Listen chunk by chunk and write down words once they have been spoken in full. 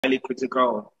highly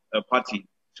critical party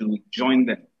to join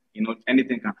them. You know,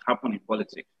 anything can happen in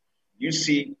politics. You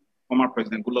see former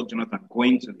President Goodluck Jonathan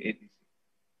going to the APC.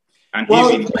 And well,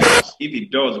 if he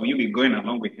does, will you be going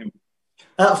along with him?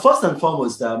 First and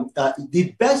foremost,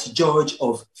 the best judge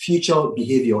of future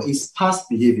behavior is past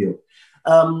behavior.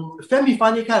 Femi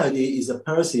Fani-Kayode is a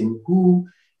person who,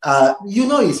 you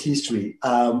know his history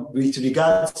with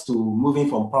regards to moving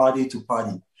from party to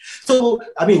party. So,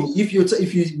 I mean, if you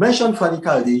mention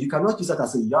Fani-Kayode, you cannot use that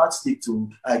as a yardstick to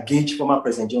gauge former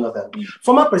President Jonathan.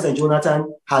 Former President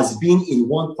Jonathan has been in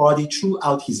one party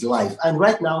throughout his life, and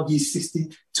right now he's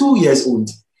 62 years old.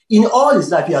 In all his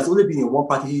life, he has only been in one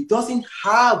party. He doesn't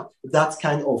have that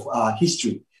kind of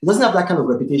history. He doesn't have that kind of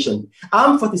reputation.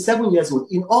 I'm 47 years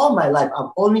old. In all my life,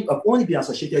 I've only been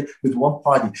associated with one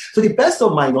party. So, the best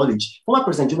of my knowledge, former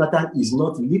President Jonathan is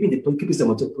not leaving the People's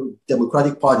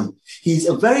Democratic Party. He's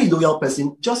a very loyal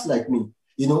person, just like me,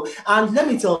 you know. And let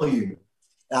me tell you,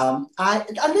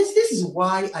 this is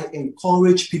why I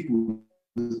encourage people.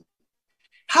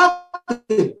 Have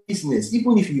a business,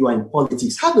 even if you are in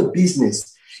politics, have a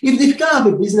business. If you can't have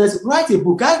a business, write a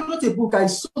book. I wrote a book. I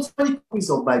sold 20 copies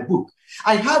of my book.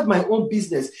 I have my own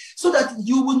business so that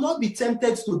you will not be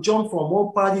tempted to jump from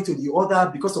one party to the other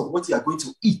because of what you are going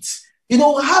to eat. You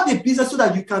know, have a business so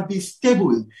that you can be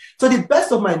stable. So the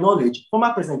best of my knowledge,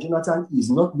 former President Jonathan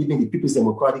is not leaving the People's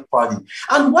Democratic Party.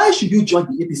 And why should you join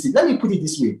the APC? Let me put it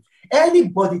this way.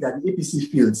 Anybody that the APC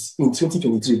fields in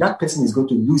 2023, that person is going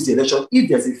to lose the election if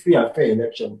there's a free and fair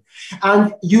election.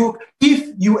 And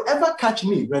if you ever catch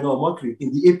me, Renaud Mokri,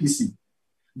 in the APC,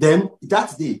 then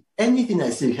that day, anything I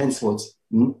say henceforth,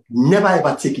 never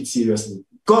ever take it seriously.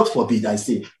 God forbid, I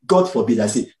say. God forbid, I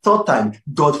say. Third time,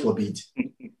 God forbid.